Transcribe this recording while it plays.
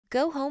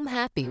Go home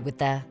happy with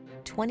the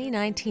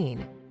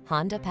 2019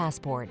 Honda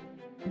Passport.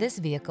 This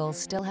vehicle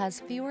still has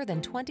fewer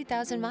than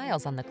 20,000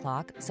 miles on the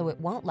clock, so it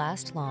won't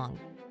last long.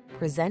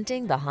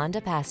 Presenting the Honda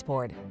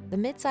Passport, the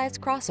midsize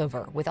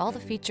crossover with all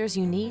the features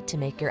you need to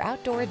make your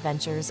outdoor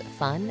adventures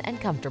fun and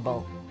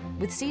comfortable.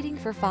 With seating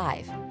for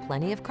 5,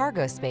 plenty of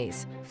cargo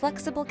space,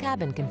 flexible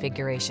cabin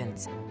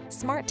configurations,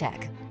 smart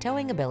tech,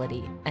 towing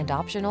ability, and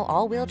optional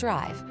all-wheel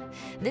drive,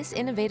 this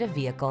innovative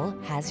vehicle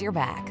has your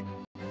back.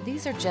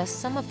 These are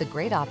just some of the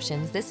great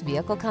options this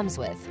vehicle comes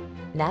with: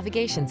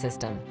 navigation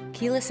system,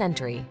 keyless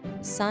entry,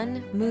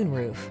 sun,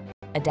 moonroof,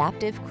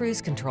 adaptive cruise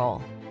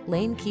control,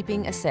 lane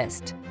keeping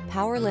assist,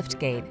 power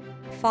liftgate,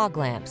 fog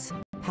lamps,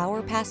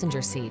 power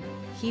passenger seat,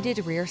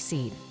 heated rear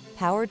seat,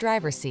 power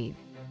driver seat.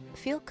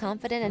 Feel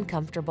confident and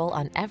comfortable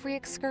on every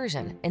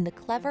excursion in the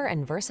clever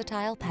and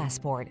versatile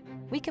Passport.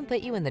 We can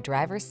put you in the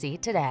driver's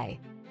seat today.